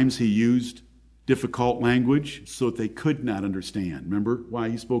sometimes he used difficult language so that they could not understand. Remember why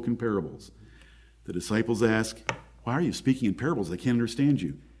he spoke in parables? The disciples ask, why are you speaking in parables? I can't understand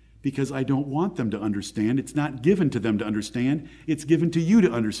you. Because I don't want them to understand. It's not given to them to understand. It's given to you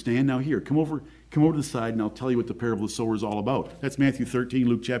to understand. Now here, come over to the side and I'll tell you what the parable of the sower is all about. That's Matthew 13,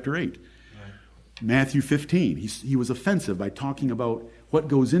 Luke chapter 8. Right. Matthew 15, he was offensive by talking about what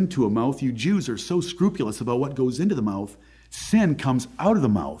goes into a mouth. You Jews are so scrupulous about what goes into the mouth. Sin comes out of the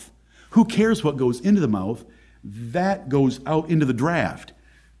mouth. Who cares what goes into the mouth? That goes out into the draft.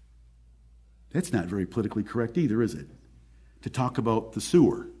 That's not very politically correct either, is it? To talk about the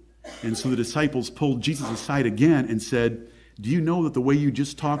sewer. And so the disciples pulled Jesus aside again and said, do you know that the way you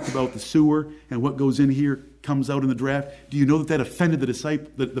just talked about the sewer and what goes in here comes out in the draft? Do you know that that offended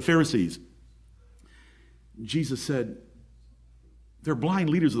the Pharisees? Jesus said, they're blind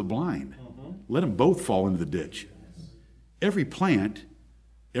leaders of the blind. Let them both fall into the ditch. Every plant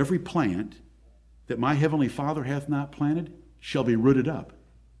that my heavenly Father hath not planted shall be rooted up.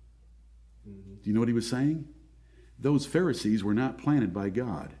 Do you know what he was saying? Those Pharisees were not planted by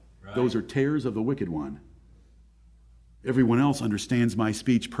God. Right. Those are tares of the wicked one. Everyone else understands my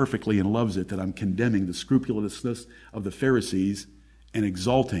speech perfectly and loves it, that I'm condemning the scrupulousness of the Pharisees and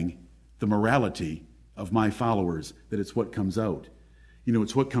exalting the morality of my followers, that it's what comes out. You know,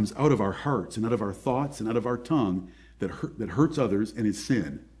 it's what comes out of our hearts and out of our thoughts and out of our tongue that hurts others and is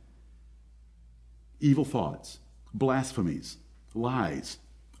sin. Evil thoughts, blasphemies, lies,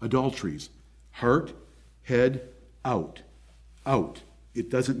 adulteries. Heart, head, out. Out. It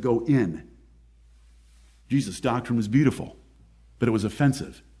doesn't go in. Jesus' doctrine was beautiful, but it was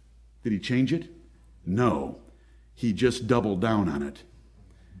offensive. Did he change it? No. He just doubled down on it.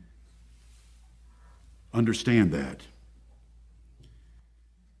 Understand that.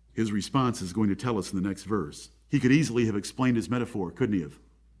 His response is going to tell us in the next verse. He could easily have explained his metaphor, couldn't he have?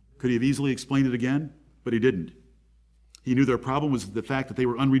 Could he have easily explained it again? But he didn't. He knew their problem was the fact that they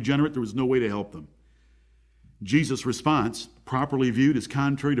were unregenerate. There was no way to help them. Jesus' response, properly viewed, is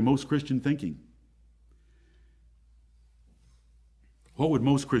contrary to most Christian thinking. What would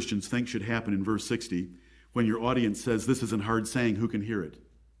most Christians think should happen in verse 60 when your audience says, this isn't hard saying, who can hear it?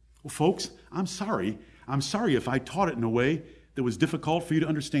 Well, folks, I'm sorry. I'm sorry if I taught it in a way that was difficult for you to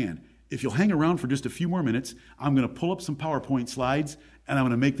understand. If you'll hang around for just a few more minutes, I'm going to pull up some PowerPoint slides and I'm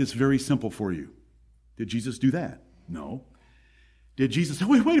going to make this very simple for you. Did Jesus do that? No. Did Jesus say,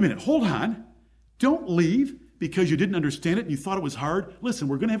 wait a minute, hold on. Don't leave because you didn't understand it and you thought it was hard. Listen,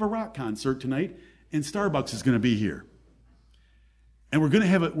 we're going to have a rock concert tonight and Starbucks is going to be here. And we're going to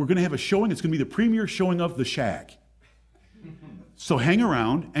have a showing. It's going to be the premier showing of The Shack. So hang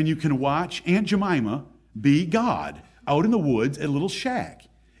around and you can watch Aunt Jemima be God out in the woods at a little shack.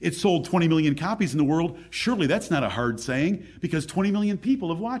 It sold 20 million copies in the world. Surely that's not a hard saying because 20 million people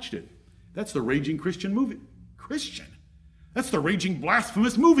have watched it. That's the raging Christian movie. Christian. That's the raging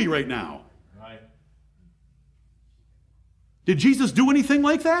blasphemous movie right now. Right. Did Jesus do anything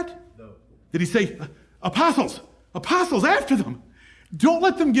like that? No. Did he say, apostles after them. Don't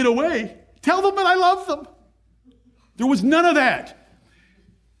let them get away. Tell them that I love them. There was none of that.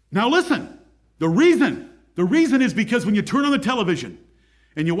 Now listen, the reason is because when you turn on the television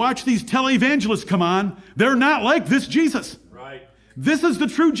and you watch these televangelists come on, they're not like this Jesus. Right. This is the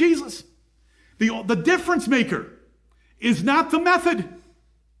true Jesus. The difference maker is not the method.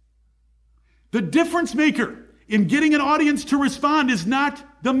 The difference maker in getting an audience to respond is not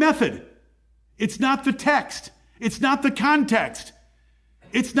the method. It's not the text. It's not the context.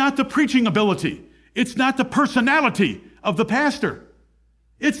 It's not the preaching ability. It's not the personality of the pastor.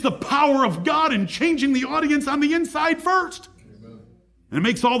 It's the power of God in changing the audience on the inside first. Amen. And it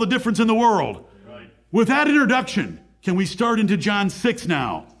makes all the difference in the world. Right. With that introduction, can we start into John 6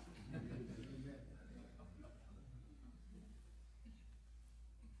 now?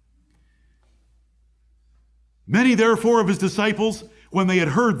 Many, therefore, of his disciples, when they had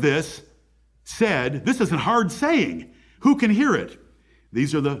heard this, said, this is a hard saying. Who can hear it?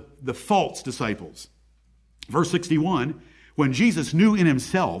 These are the false disciples. Verse 61, when Jesus knew in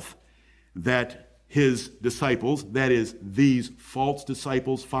himself that his disciples, that is, these false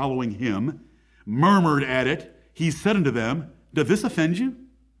disciples following him, murmured at it, he said unto them, does this offend you?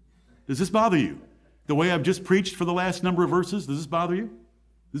 Does this bother you? The way I've just preached for the last number of verses, does this bother you?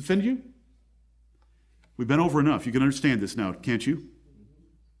 Does it offend you? We've been over enough. You can understand this now, can't you?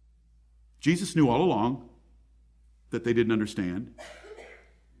 Jesus knew all along that they didn't understand.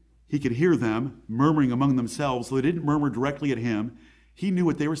 He could hear them murmuring among themselves, so they didn't murmur directly at him. He knew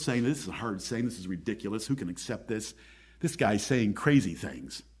what they were saying. This is a hard saying. This is ridiculous. Who can accept this? This guy's saying crazy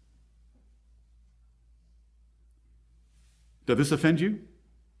things. Does this offend you?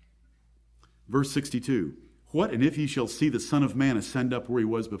 Verse 62. What and if ye shall see the Son of Man ascend up where he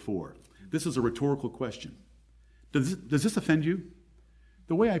was before? This is a rhetorical question. Does this offend you?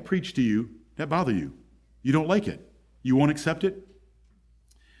 The way I preach to you, that bother you? You don't like it? You won't accept it?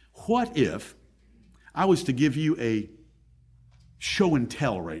 What if I was to give you a show and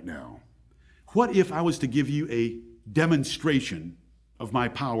tell right now? What if I was to give you a demonstration of my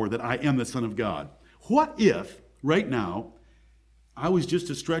power that I am the Son of God? What if right now I was just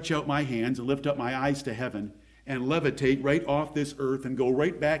to stretch out my hands and lift up my eyes to heaven and levitate right off this earth and go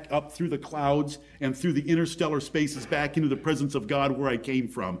right back up through the clouds and through the interstellar spaces back into the presence of God where I came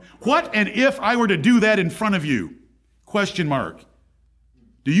from? What and if I were to do that in front of you? Question mark.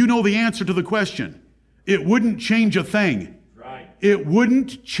 Do you know the answer to the question? It wouldn't change a thing. Right. It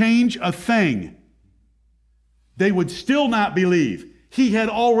wouldn't change a thing. They would still not believe. He had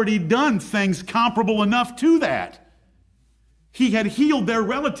already done things comparable enough to that. He had healed their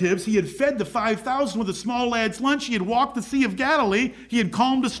relatives. He had fed the 5,000 with a small lad's lunch. He had walked the Sea of Galilee. He had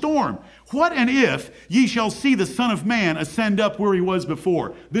calmed a storm. What and if ye shall see the Son of Man ascend up where he was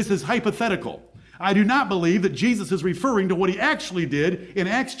before? This is hypothetical. I do not believe that Jesus is referring to what he actually did in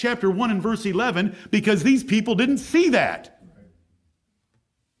Acts chapter 1 and verse 11, because these people didn't see that.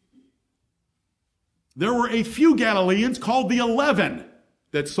 There were a few Galileans called the 11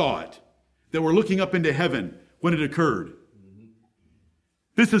 that saw it, that were looking up into heaven when it occurred.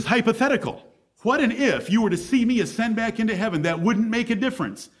 This is hypothetical. What and if you were to see me ascend back into heaven? That wouldn't make a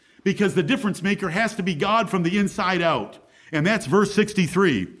difference, because the difference maker has to be God from the inside out. And that's verse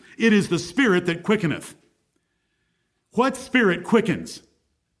 63. It is the Spirit that quickeneth. What spirit quickens?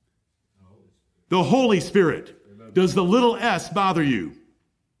 The Holy Spirit. Does the little s bother you?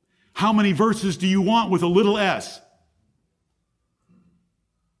 How many verses do you want with a little s?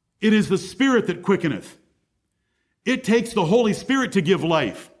 It is the Spirit that quickeneth. It takes the Holy Spirit to give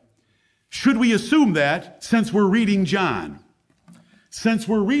life. Should we assume that since we're reading John? Since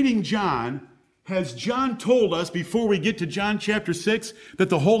we're reading John, has John told us before we get to John chapter 6 that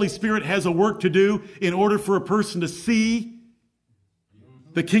the Holy Spirit has a work to do in order for a person to see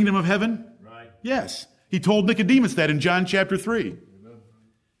the kingdom of heaven? Right. Yes. He told Nicodemus that in John chapter 3.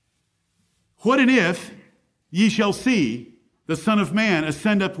 What and if ye shall see the Son of Man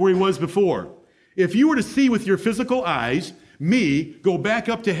ascend up where he was before? If you were to see with your physical eyes me go back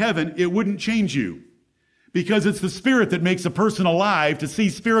up to heaven, it wouldn't change you, because it's the Spirit that makes a person alive to see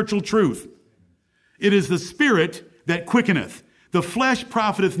spiritual truth. It is the Spirit that quickeneth. The flesh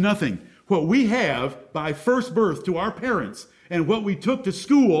profiteth nothing. What we have by first birth to our parents, and what we took to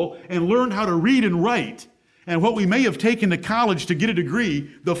school and learned how to read and write, and what we may have taken to college to get a degree,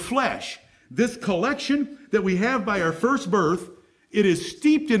 the flesh, this collection that we have by our first birth, it is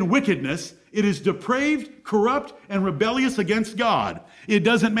steeped in wickedness. It is depraved, corrupt, and rebellious against God. It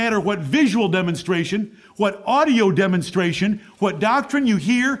doesn't matter what visual demonstration, what audio demonstration, what doctrine you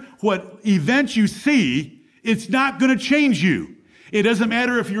hear, what event you see, it's not going to change you. It doesn't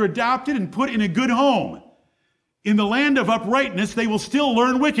matter if you're adopted and put in a good home. In the land of uprightness, they will still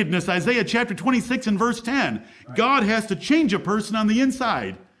learn wickedness. Isaiah chapter 26 and verse 10. God has to change a person on the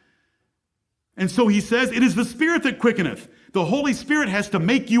inside. And so he says, it is the Spirit that quickeneth. The Holy Spirit has to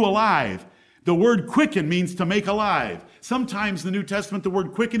make you alive. The word quicken means to make alive. Sometimes in the New Testament, the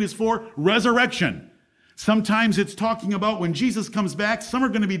word quicken is for resurrection. Sometimes it's talking about when Jesus comes back, some are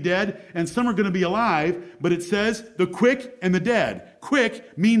going to be dead and some are going to be alive, but it says the quick and the dead.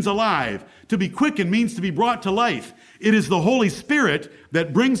 Quick means alive. To be quickened means to be brought to life. It is the Holy Spirit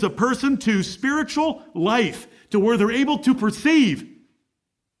that brings a person to spiritual life, to where they're able to perceive,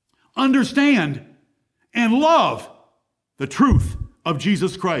 understand, and love the truth of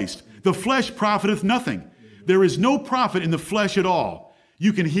Jesus Christ. The flesh profiteth nothing. There is no profit in the flesh at all.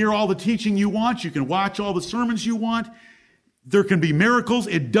 You can hear all the teaching you want. You can watch all the sermons you want. There can be miracles.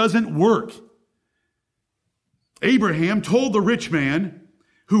 It doesn't work. Abraham told the rich man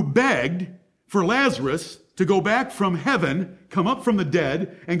who begged for Lazarus to go back from heaven, come up from the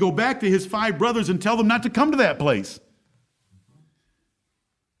dead, and go back to his 5 brothers and tell them not to come to that place.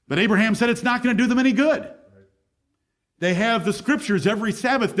 But Abraham said it's not going to do them any good. They have the scriptures every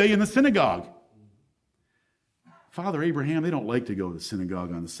Sabbath day in the synagogue. Father Abraham, they don't like to go to the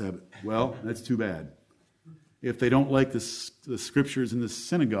synagogue on the Sabbath. Well, that's too bad. If they don't like the scriptures in the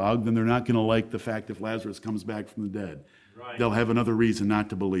synagogue, then they're not going to like the fact if Lazarus comes back from the dead. Right. They'll have another reason not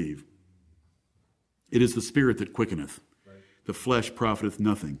to believe. It is the Spirit that quickeneth. Right. The flesh profiteth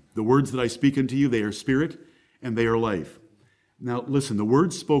nothing. The words that I speak unto you, they are spirit and they are life. Now listen, the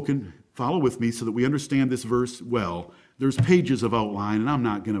words spoken, follow with me so that we understand this verse well. There's pages of outline, and I'm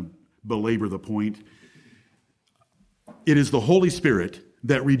not going to belabor the point. It is the Holy Spirit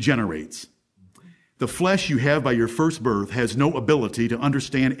that regenerates. The flesh you have by your first birth has no ability to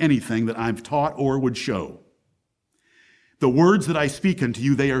understand anything that I've taught or would show. The words that I speak unto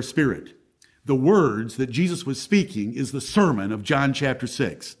you, they are spirit. The words that Jesus was speaking is the sermon of John chapter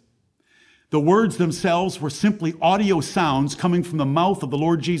 6. The words themselves were simply audio sounds coming from the mouth of the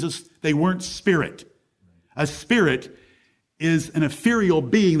Lord Jesus. They weren't spirit. A spirit is an ethereal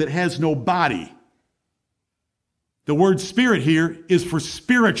being that has no body. The word spirit here is for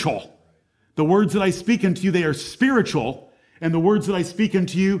spiritual. The words that I speak unto you, they are spiritual, and the words that I speak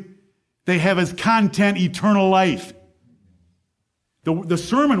unto you, they have as content eternal life. The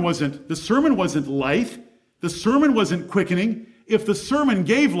sermon wasn't life. The sermon wasn't quickening. If the sermon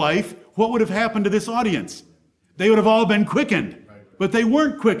gave life, what would have happened to this audience? They would have all been quickened, but they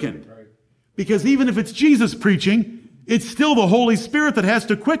weren't quickened. Because even if it's Jesus preaching, it's still the Holy Spirit that has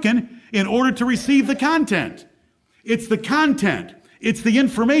to quicken in order to receive the content. It's the content. It's the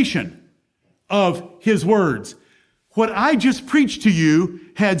information of his words. What I just preached to you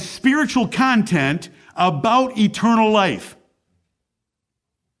had spiritual content about eternal life.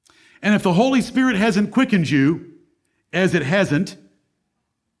 And if the Holy Spirit hasn't quickened you, as it hasn't,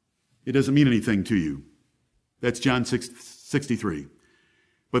 it doesn't mean anything to you. That's John 6:63.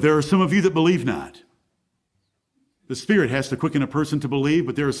 But there are some of you that believe not. The Spirit has to quicken a person to believe,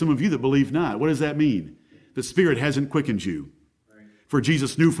 but there are some of you that believe not. What does that mean? The Spirit hasn't quickened you. For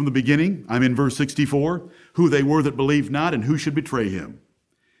Jesus knew from the beginning, I'm in verse 64, who they were that believed not and who should betray him.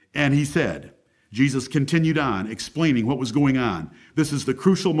 And he said, Jesus continued on explaining what was going on. This is the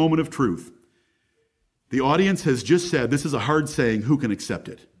crucial moment of truth. The audience has just said, this is a hard saying, who can accept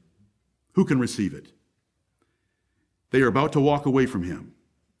it? Who can receive it? They are about to walk away from him.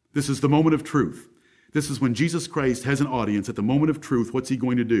 This is the moment of truth. This is when Jesus Christ has an audience at the moment of truth. What's he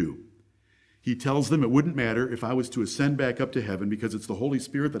going to do? He tells them it wouldn't matter if I was to ascend back up to heaven because it's the Holy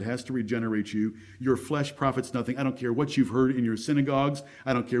Spirit that has to regenerate you. Your flesh profits nothing. I don't care what you've heard in your synagogues.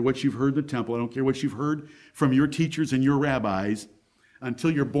 I don't care what you've heard in the temple. I don't care what you've heard from your teachers and your rabbis. Until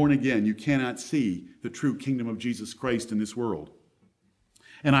you're born again, you cannot see the true kingdom of Jesus Christ in this world.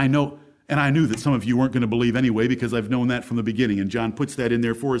 And I knew that some of you weren't going to believe anyway because I've known that from the beginning. And John puts that in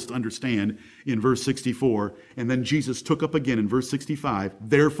there for us to understand in verse 64. And then Jesus took up again in verse 65,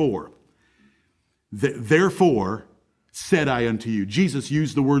 therefore said I unto you. Jesus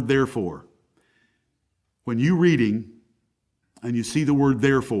used the word therefore. When you're reading and you see the word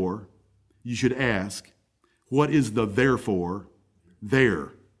therefore, you should ask, what is the therefore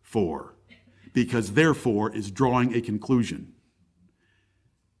there for? Because therefore is drawing a conclusion.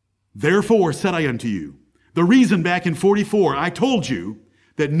 Therefore said I unto you. The reason back in 44, I told you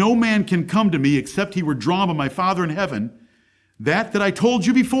that no man can come to me except he were drawn by my Father in heaven. That I told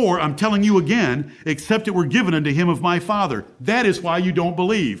you before, I'm telling you again, except it were given unto him of my Father. That is why you don't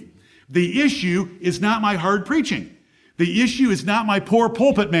believe. The issue is not my hard preaching. The issue is not my poor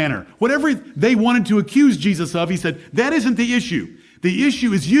pulpit manner. Whatever they wanted to accuse Jesus of, he said, that isn't the issue. The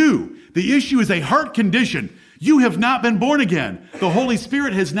issue is you. The issue is a heart condition. You have not been born again. The Holy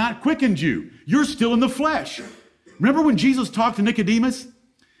Spirit has not quickened you. You're still in the flesh. Remember when Jesus talked to Nicodemus?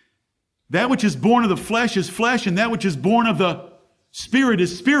 That which is born of the flesh is flesh, and that which is born of the Spirit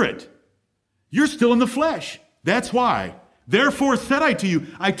is spirit. You're still in the flesh. That's why. Therefore said I to you,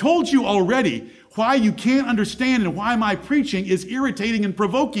 I told you already why you can't understand and why my preaching is irritating and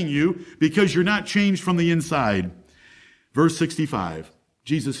provoking you, because you're not changed from the inside. Verse 65,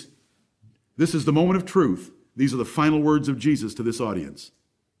 Jesus, this is the moment of truth. These are the final words of Jesus to this audience.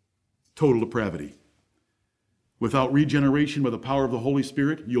 Total depravity. Without regeneration by the power of the Holy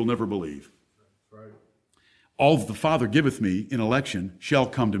Spirit, you'll never believe. All that the Father giveth me in election shall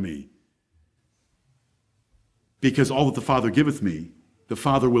come to me. Because all that the Father giveth me, the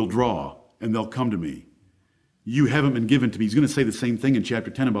Father will draw, and they'll come to me. You haven't been given to me. He's going to say the same thing in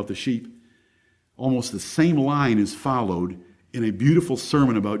chapter 10 about the sheep. almost the same line is followed in a beautiful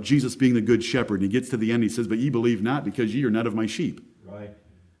sermon about Jesus being the good shepherd. And he gets to the end, he says, but ye believe not, because ye are not of my sheep. Right.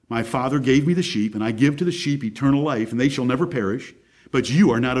 My Father gave me the sheep, and I give to the sheep eternal life, and they shall never perish, but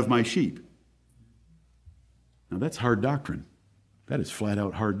you are not of my sheep. Now that's hard doctrine. That is flat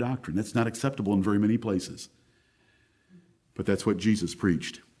out hard doctrine. That's not acceptable in very many places. But that's what Jesus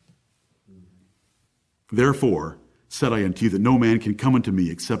preached. Therefore, said I unto you, that no man can come unto me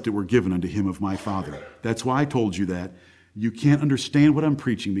except it were given unto him of my Father. That's why I told you that. You can't understand what I'm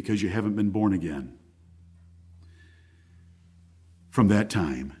preaching because you haven't been born again. From that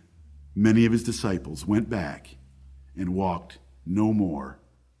time, many of his disciples went back and walked no more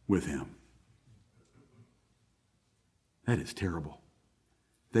with him. That is terrible.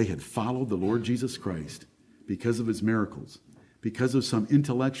 They had followed the Lord Jesus Christ because of his miracles, because of some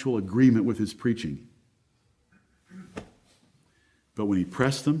intellectual agreement with his preaching. But when he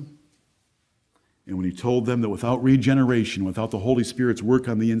pressed them, and when he told them that without regeneration, without the Holy Spirit's work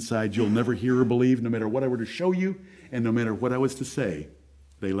on the inside, you'll never hear or believe, no matter what I were to show you, and no matter what I was to say,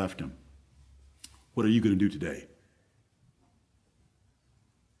 they left him. What are you going to do today?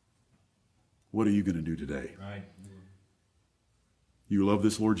 What are you going to do today? Right. You love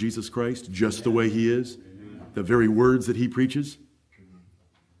this Lord Jesus Christ just the way he is? The very words that he preaches?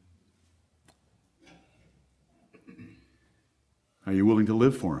 Are you willing to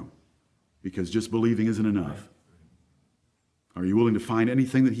live for him? Because just believing isn't enough. Are you willing to find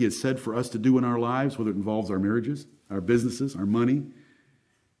anything that he has said for us to do in our lives, whether it involves our marriages, our businesses, our money,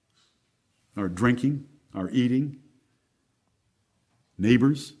 our drinking, our eating,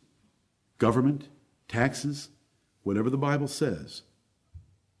 neighbors, government, taxes, whatever the Bible says,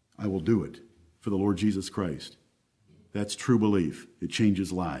 I will do it for the Lord Jesus Christ. That's true belief. It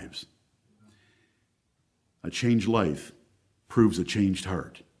changes lives. A changed life proves a changed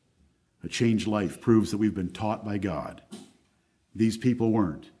heart. A changed life proves that we've been taught by God. These people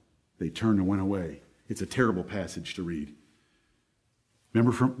weren't. They turned and went away. It's a terrible passage to read.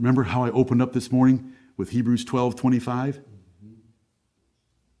 Remember how I opened up this morning with Hebrews 12:25?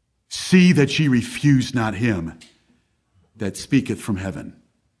 See that ye refuse not him that speaketh from heaven.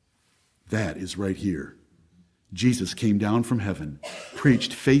 That is right here. Jesus came down from heaven,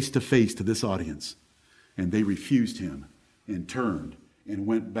 preached face to face to this audience, and they refused him and turned and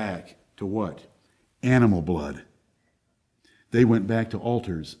went back to what? Animal blood. They went back to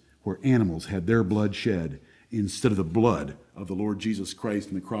altars where animals had their blood shed instead of the blood of the Lord Jesus Christ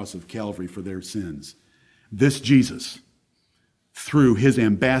and the cross of Calvary for their sins. This Jesus, through his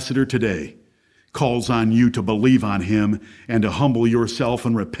ambassador today, calls on you to believe on him and to humble yourself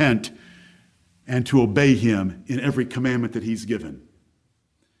and repent and to obey him in every commandment that he's given.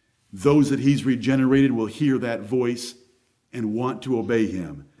 Those that he's regenerated will hear that voice and want to obey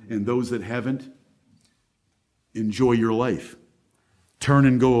him. And those that haven't, enjoy your life. Turn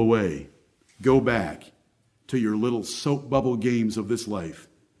and go away. Go back to your little soap bubble games of this life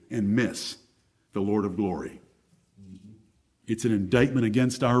and miss the Lord of glory. It's an indictment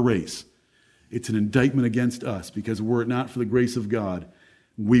against our race. It's an indictment against us, because were it not for the grace of God,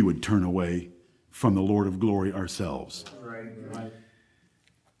 we would turn away from the Lord of glory ourselves. Right.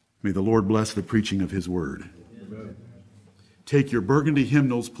 May the Lord bless the preaching of his word. Amen. Take your burgundy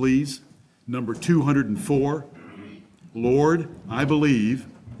hymnals, please. Number 204. Lord, I believe.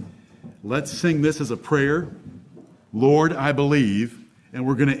 Let's sing this as a prayer. Lord, I believe. And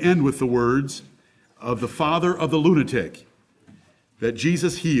we're going to end with the words of the father of the lunatic that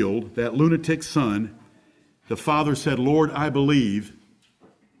Jesus healed, that lunatic son. The father said, Lord, I believe.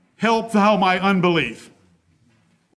 Help thou my unbelief.